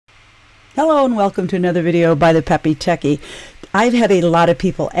Hello and welcome to another video by the Peppy Techie. I've had a lot of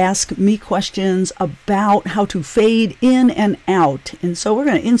people ask me questions about how to fade in and out, and so we're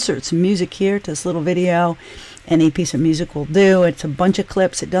going to insert some music here to this little video. Any piece of music will do. It's a bunch of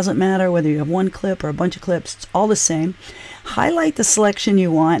clips. It doesn't matter whether you have one clip or a bunch of clips. It's all the same. Highlight the selection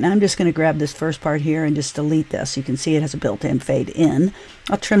you want, and I'm just going to grab this first part here and just delete this. You can see it has a built-in fade in.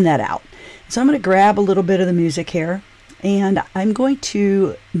 I'll trim that out. So I'm going to grab a little bit of the music here. And I'm going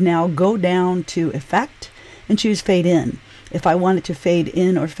to now go down to Effect and choose Fade In if I want it to fade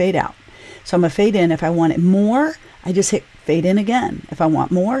in or fade out. So I'm going to fade in. If I want it more, I just hit Fade In again. If I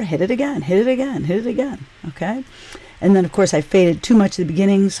want more, hit it again, hit it again, hit it again. Okay? And then, of course, I faded too much at the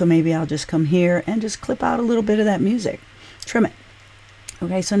beginning, so maybe I'll just come here and just clip out a little bit of that music. Trim it.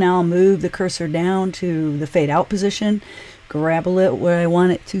 Okay, so now I'll move the cursor down to the Fade Out position, grab it where I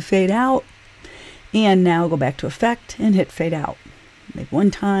want it to fade out. And now go back to Effect and hit Fade Out. Maybe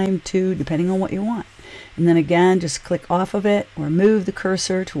one time, two, depending on what you want. And then again, just click off of it or move the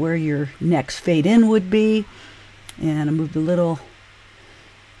cursor to where your next fade in would be. And I moved a little.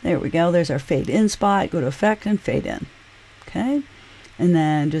 There we go. There's our fade in spot. Go to Effect and Fade In. Okay. And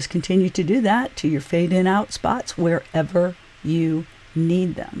then just continue to do that to your fade in out spots wherever you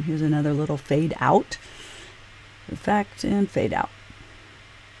need them. Here's another little fade out. Effect and Fade Out.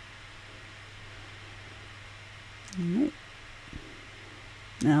 All right.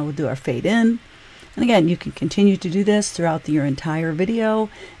 Now we'll do our fade in. And again, you can continue to do this throughout your entire video,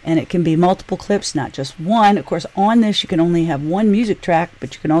 and it can be multiple clips, not just one. Of course, on this you can only have one music track,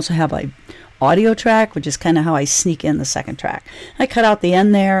 but you can also have an audio track, which is kind of how I sneak in the second track. I cut out the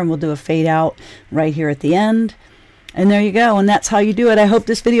end there, and we'll do a fade out right here at the end. And there you go, and that's how you do it. I hope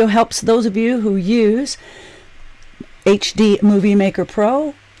this video helps those of you who use HD Movie Maker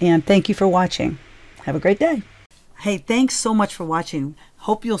Pro, and thank you for watching. Have a great day. Hey, thanks so much for watching.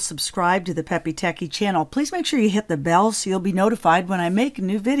 Hope you'll subscribe to the Peppy Techie channel. Please make sure you hit the bell so you'll be notified when I make a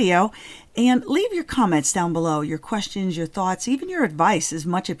new video. And leave your comments down below. Your questions, your thoughts, even your advice is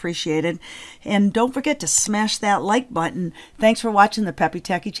much appreciated. And don't forget to smash that like button. Thanks for watching the Peppy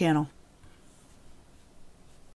Techie channel.